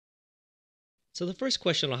So the first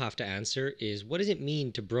question I'll have to answer is, what does it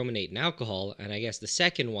mean to brominate an alcohol? And I guess the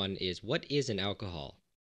second one is, what is an alcohol?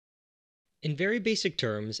 In very basic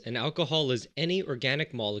terms, an alcohol is any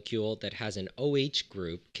organic molecule that has an OH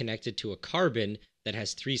group connected to a carbon that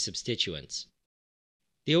has three substituents.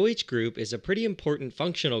 The OH group is a pretty important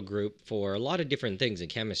functional group for a lot of different things in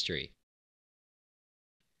chemistry.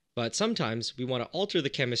 But sometimes we want to alter the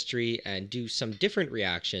chemistry and do some different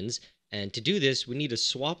reactions, and to do this we need to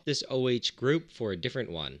swap this OH group for a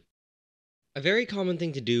different one. A very common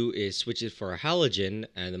thing to do is switch it for a halogen,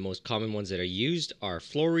 and the most common ones that are used are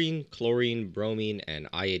fluorine, chlorine, bromine, and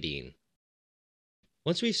iodine.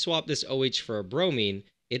 Once we've swapped this OH for a bromine,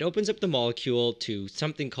 it opens up the molecule to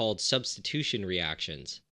something called substitution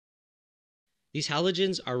reactions. These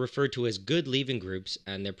halogens are referred to as good leaving groups,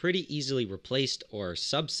 and they're pretty easily replaced or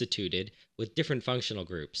substituted with different functional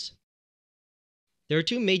groups. There are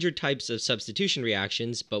two major types of substitution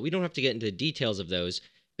reactions, but we don't have to get into the details of those.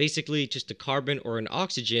 Basically, just a carbon or an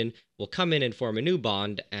oxygen will come in and form a new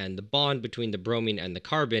bond, and the bond between the bromine and the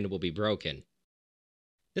carbon will be broken.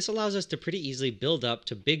 This allows us to pretty easily build up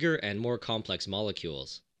to bigger and more complex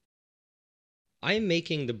molecules. I am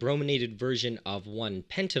making the brominated version of one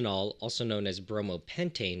pentanol, also known as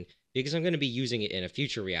bromopentane, because I'm going to be using it in a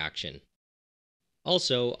future reaction.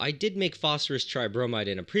 Also, I did make phosphorus tribromide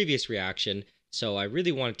in a previous reaction, so I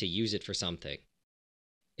really wanted to use it for something.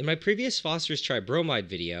 In my previous phosphorus tribromide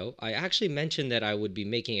video, I actually mentioned that I would be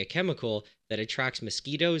making a chemical that attracts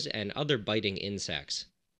mosquitoes and other biting insects.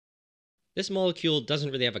 This molecule doesn't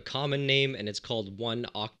really have a common name, and it's called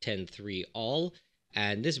 1-octen-3-ol,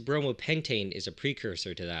 and this bromopentane is a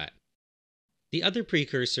precursor to that. The other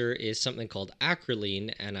precursor is something called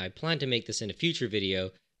acrolein, and I plan to make this in a future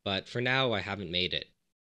video, but for now I haven't made it.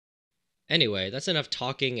 Anyway, that's enough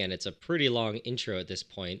talking, and it's a pretty long intro at this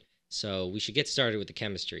point, so we should get started with the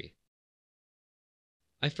chemistry.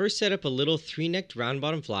 I first set up a little 3-necked round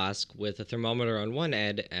bottom flask with a thermometer on one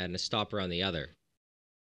end and a stopper on the other.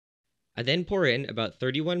 I then pour in about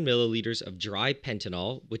 31 milliliters of dry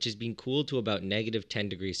pentanol, which has been cooled to about -10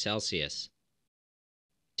 degrees Celsius.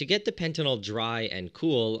 To get the pentanol dry and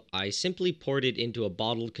cool, I simply poured it into a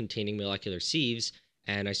bottle containing molecular sieves,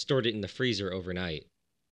 and I stored it in the freezer overnight.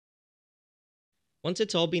 Once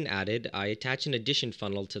it's all been added, I attach an addition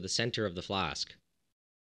funnel to the center of the flask.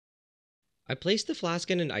 I place the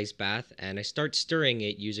flask in an ice bath, and I start stirring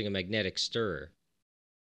it using a magnetic stirrer.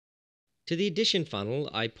 To the addition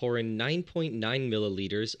funnel, I pour in 9.9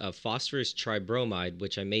 milliliters of phosphorus tribromide,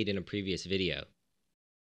 which I made in a previous video.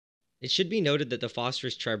 It should be noted that the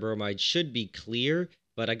phosphorus tribromide should be clear,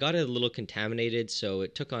 but I got it a little contaminated, so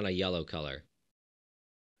it took on a yellow color.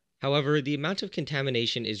 However, the amount of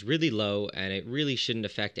contamination is really low, and it really shouldn't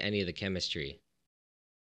affect any of the chemistry.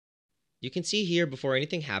 You can see here, before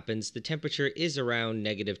anything happens, the temperature is around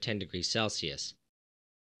 -10 degrees Celsius.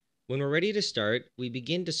 When we're ready to start, we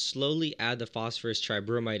begin to slowly add the phosphorus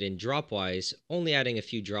tribromide in dropwise, only adding a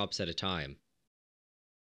few drops at a time.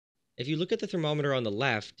 If you look at the thermometer on the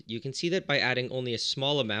left, you can see that by adding only a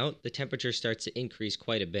small amount, the temperature starts to increase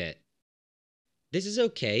quite a bit. This is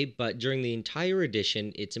okay, but during the entire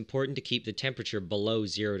addition, it's important to keep the temperature below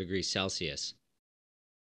 0 degrees Celsius.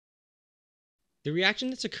 The reaction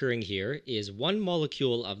that's occurring here is one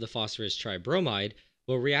molecule of the phosphorus tribromide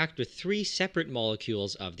will react with 3 separate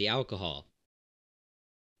molecules of the alcohol.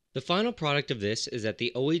 The final product of this is that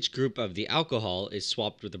the OH group of the alcohol is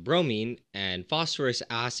swapped with a bromine, and phosphorus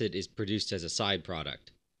acid is produced as a side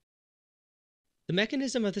product. The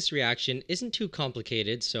mechanism of this reaction isn't too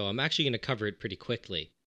complicated, so I'm actually going to cover it pretty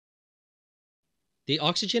quickly. The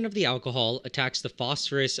oxygen of the alcohol attacks the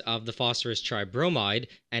phosphorus of the phosphorus tribromide,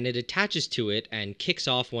 and it attaches to it and kicks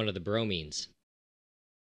off one of the bromines.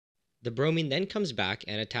 The bromine then comes back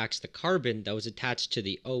and attacks the carbon that was attached to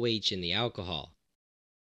the OH in the alcohol.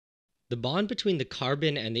 The bond between the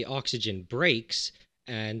carbon and the oxygen breaks,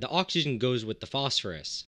 and the oxygen goes with the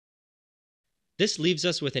phosphorus. This leaves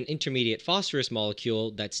us with an intermediate phosphorus molecule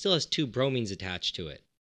that still has 2 bromines attached to it.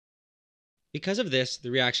 Because of this, the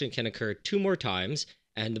reaction can occur 2 more times,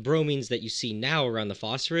 and the bromines that you see now around the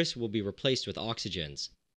phosphorus will be replaced with oxygens.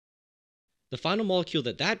 The final molecule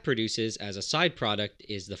that produces as a side product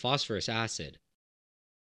is the phosphorus acid.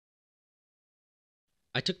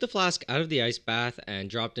 I took the flask out of the ice bath and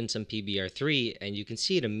dropped in some PBr3, and you can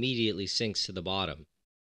see it immediately sinks to the bottom.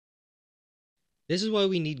 This is why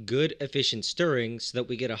we need good, efficient stirring so that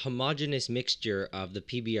we get a homogeneous mixture of the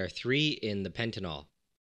PBr3 in the pentanol.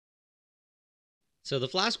 So the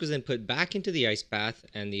flask was then put back into the ice bath,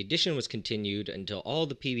 and the addition was continued until all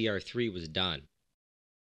the PBr3 was done.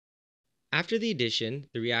 After the addition,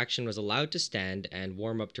 the reaction was allowed to stand and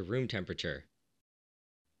warm up to room temperature.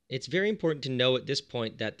 It's very important to know at this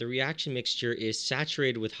point that the reaction mixture is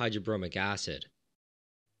saturated with hydrobromic acid.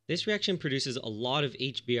 This reaction produces a lot of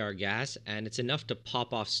HBr gas, and it's enough to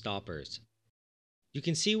pop off stoppers. You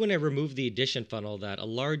can see when I remove the addition funnel that a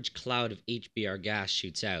large cloud of HBr gas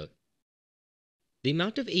shoots out. The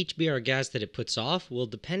amount of HBr gas that it puts off will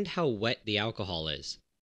depend how wet the alcohol is.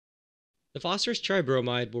 The phosphorus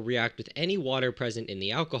tribromide will react with any water present in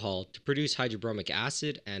the alcohol to produce hydrobromic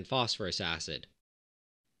acid and phosphorus acid.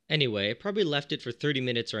 Anyway, I probably left it for 30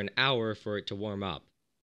 minutes or an hour for it to warm up.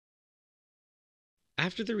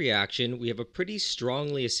 After the reaction, we have a pretty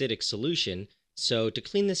strongly acidic solution, so to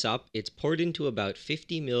clean this up, it's poured into about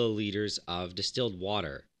 50 milliliters of distilled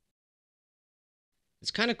water.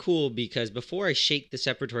 It's kind of cool because before I shake the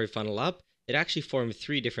separatory funnel up, it actually formed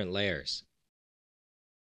 3 different layers.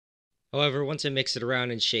 However, once I mix it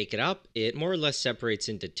around and shake it up, it more or less separates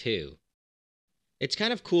into 2. It's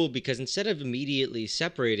kind of cool because instead of immediately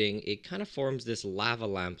separating, it kind of forms this lava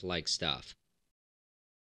lamp-like stuff.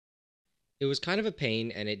 It was kind of a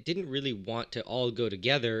pain and it didn't really want to all go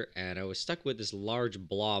together, and I was stuck with this large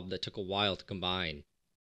blob that took a while to combine.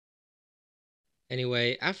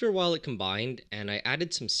 Anyway, after a while it combined, and I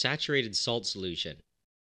added some saturated salt solution.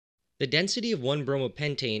 The density of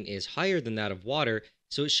 1-bromopentane is higher than that of water,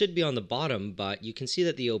 so it should be on the bottom, but you can see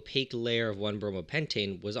that the opaque layer of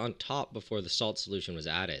 1-bromopentane was on top before the salt solution was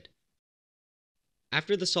added.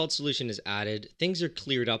 After the salt solution is added, things are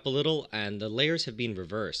cleared up a little and the layers have been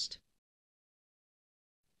reversed.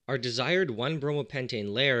 Our desired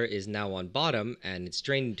 1-bromopentane layer is now on bottom and it's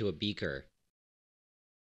drained into a beaker.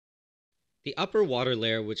 The upper water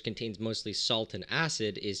layer, which contains mostly salt and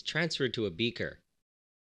acid, is transferred to a beaker.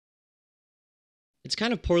 It's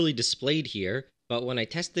kind of poorly displayed here, but when I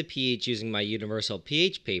test the pH using my universal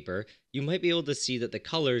pH paper, you might be able to see that the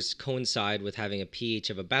colors coincide with having a pH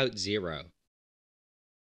of about 0.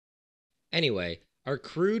 Anyway, our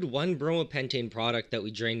crude 1-bromopentane product that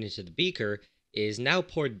we drained into the beaker is now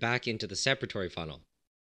poured back into the separatory funnel.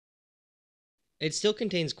 It still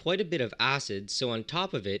contains quite a bit of acid, so on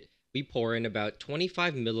top of it, we pour in about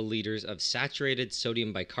 25 milliliters of saturated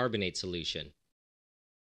sodium bicarbonate solution.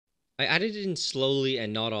 I added it in slowly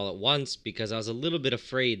and not all at once because I was a little bit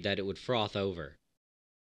afraid that it would froth over.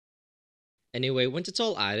 Anyway, once it's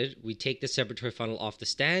all added, we take the separatory funnel off the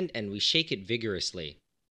stand and we shake it vigorously.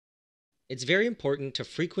 It's very important to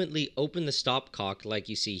frequently open the stopcock like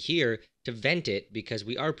you see here to vent it because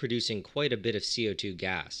we are producing quite a bit of CO2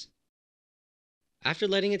 gas. After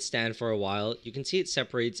letting it stand for a while, you can see it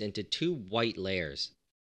separates into 2 white layers.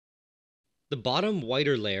 The bottom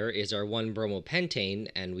whiter layer is our 1-bromopentane,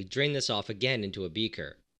 and we drain this off again into a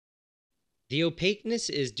beaker. The opaqueness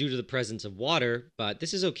is due to the presence of water, but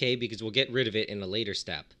this is okay because we'll get rid of it in a later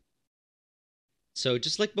step. So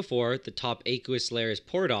just like before, the top aqueous layer is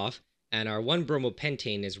poured off, and our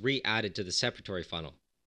 1-bromopentane is re-added to the separatory funnel.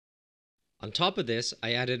 On top of this,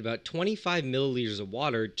 I added about 25 milliliters of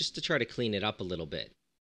water just to try to clean it up a little bit.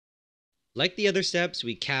 Like the other steps,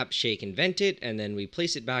 we cap, shake, and vent it, and then we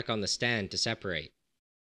place it back on the stand to separate.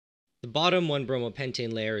 The bottom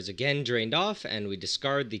 1-bromopentane layer is again drained off, and we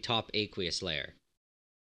discard the top aqueous layer.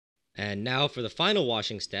 And now for the final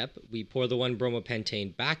washing step, we pour the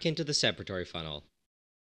 1-bromopentane back into the separatory funnel.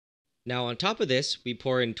 Now on top of this, we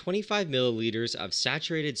pour in 25 milliliters of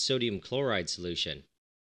saturated sodium chloride solution.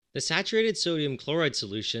 The saturated sodium chloride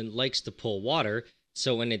solution likes to pull water,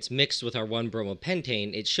 so when it's mixed with our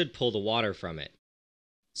 1-bromopentane, it should pull the water from it.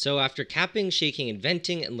 So after capping, shaking, and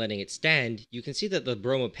venting and letting it stand, you can see that the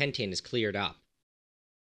bromopentane is cleared up.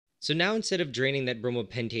 So now instead of draining that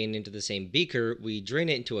bromopentane into the same beaker, we drain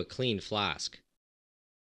it into a clean flask.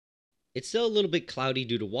 It's still a little bit cloudy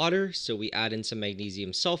due to water, so we add in some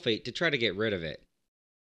magnesium sulfate to try to get rid of it.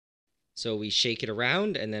 So we shake it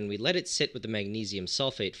around and then we let it sit with the magnesium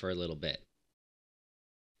sulfate for a little bit.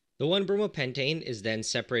 The 1-bromopentane is then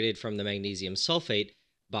separated from the magnesium sulfate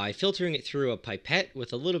by filtering it through a pipette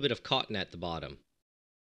with a little bit of cotton at the bottom.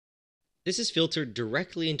 This is filtered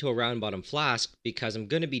directly into a round bottom flask because I'm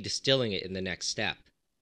going to be distilling it in the next step.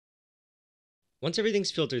 Once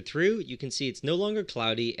everything's filtered through, you can see it's no longer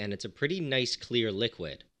cloudy and it's a pretty nice clear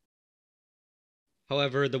liquid.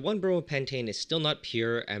 However, the 1-bromopentane is still not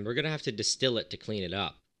pure and we're going to have to distill it to clean it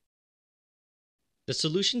up. The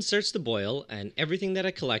solution starts to boil and everything that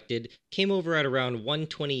I collected came over at around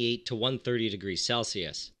 128 to 130 degrees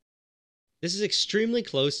Celsius. This is extremely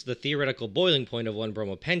close to the theoretical boiling point of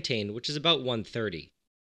 1-bromopentane, which is about 130.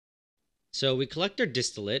 So we collect our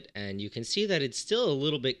distillate and you can see that it's still a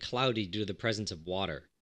little bit cloudy due to the presence of water.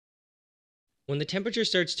 When the temperature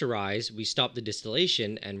starts to rise, we stop the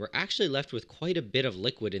distillation and we're actually left with quite a bit of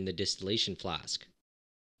liquid in the distillation flask.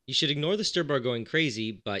 You should ignore the stir bar going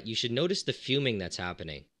crazy, but you should notice the fuming that's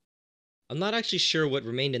happening. I'm not actually sure what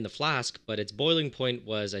remained in the flask, but its boiling point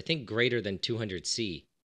was, I think, greater than 200 C.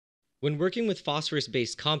 When working with phosphorus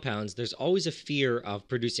based compounds, there's always a fear of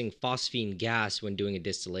producing phosphine gas when doing a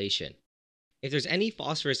distillation. If there's any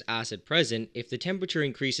phosphorus acid present, if the temperature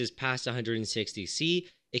increases past 160 C,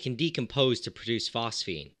 it can decompose to produce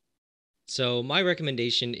phosphine. So, my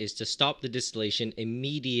recommendation is to stop the distillation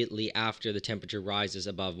immediately after the temperature rises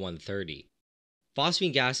above 130.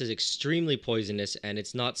 Phosphine gas is extremely poisonous and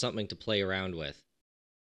it's not something to play around with.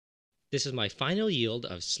 This is my final yield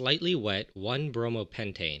of slightly wet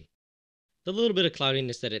 1-bromopentane. The little bit of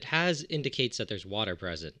cloudiness that it has indicates that there's water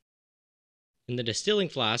present. In the distilling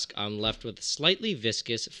flask, I'm left with a slightly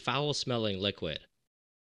viscous, foul-smelling liquid.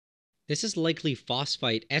 This is likely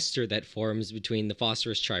phosphite ester that forms between the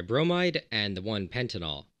phosphorus tribromide and the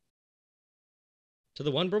 1-pentanol. To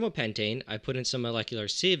the 1-bromopentane, I put in some molecular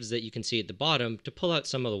sieves that you can see at the bottom to pull out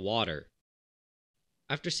some of the water.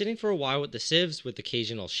 After sitting for a while with the sieves with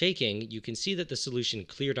occasional shaking, you can see that the solution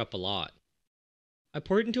cleared up a lot. I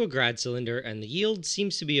poured it into a grad cylinder and the yield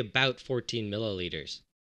seems to be about 14 milliliters.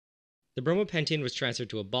 The bromopentane was transferred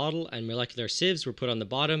to a bottle and molecular sieves were put on the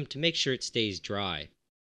bottom to make sure it stays dry.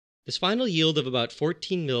 This final yield of about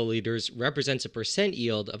 14 milliliters represents a percent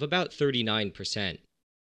yield of about 39%.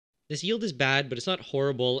 This yield is bad, but it's not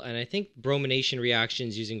horrible, and I think bromination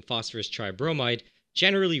reactions using phosphorus tribromide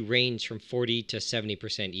generally range from 40 to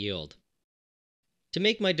 70% yield. To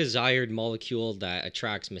make my desired molecule that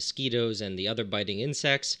attracts mosquitoes and the other biting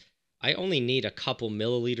insects, I only need a couple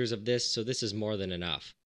milliliters of this, so this is more than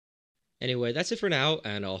enough. Anyway, that's it for now,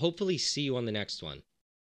 and I'll hopefully see you on the next one.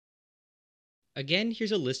 Again,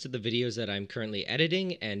 here's a list of the videos that I'm currently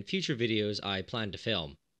editing and future videos I plan to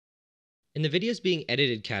film. In the videos being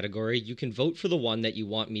edited category, you can vote for the one that you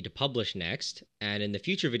want me to publish next, and in the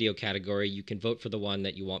future video category, you can vote for the one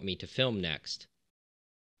that you want me to film next.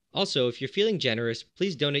 Also, if you're feeling generous,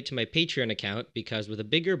 please donate to my Patreon account because with a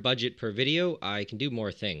bigger budget per video, I can do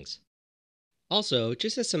more things. Also,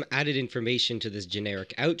 just as some added information to this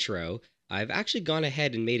generic outro, I've actually gone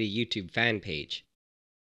ahead and made a YouTube fan page.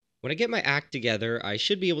 When I get my act together, I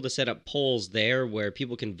should be able to set up polls there where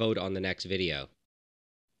people can vote on the next video.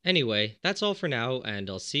 Anyway, that's all for now, and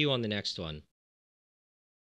I'll see you on the next one.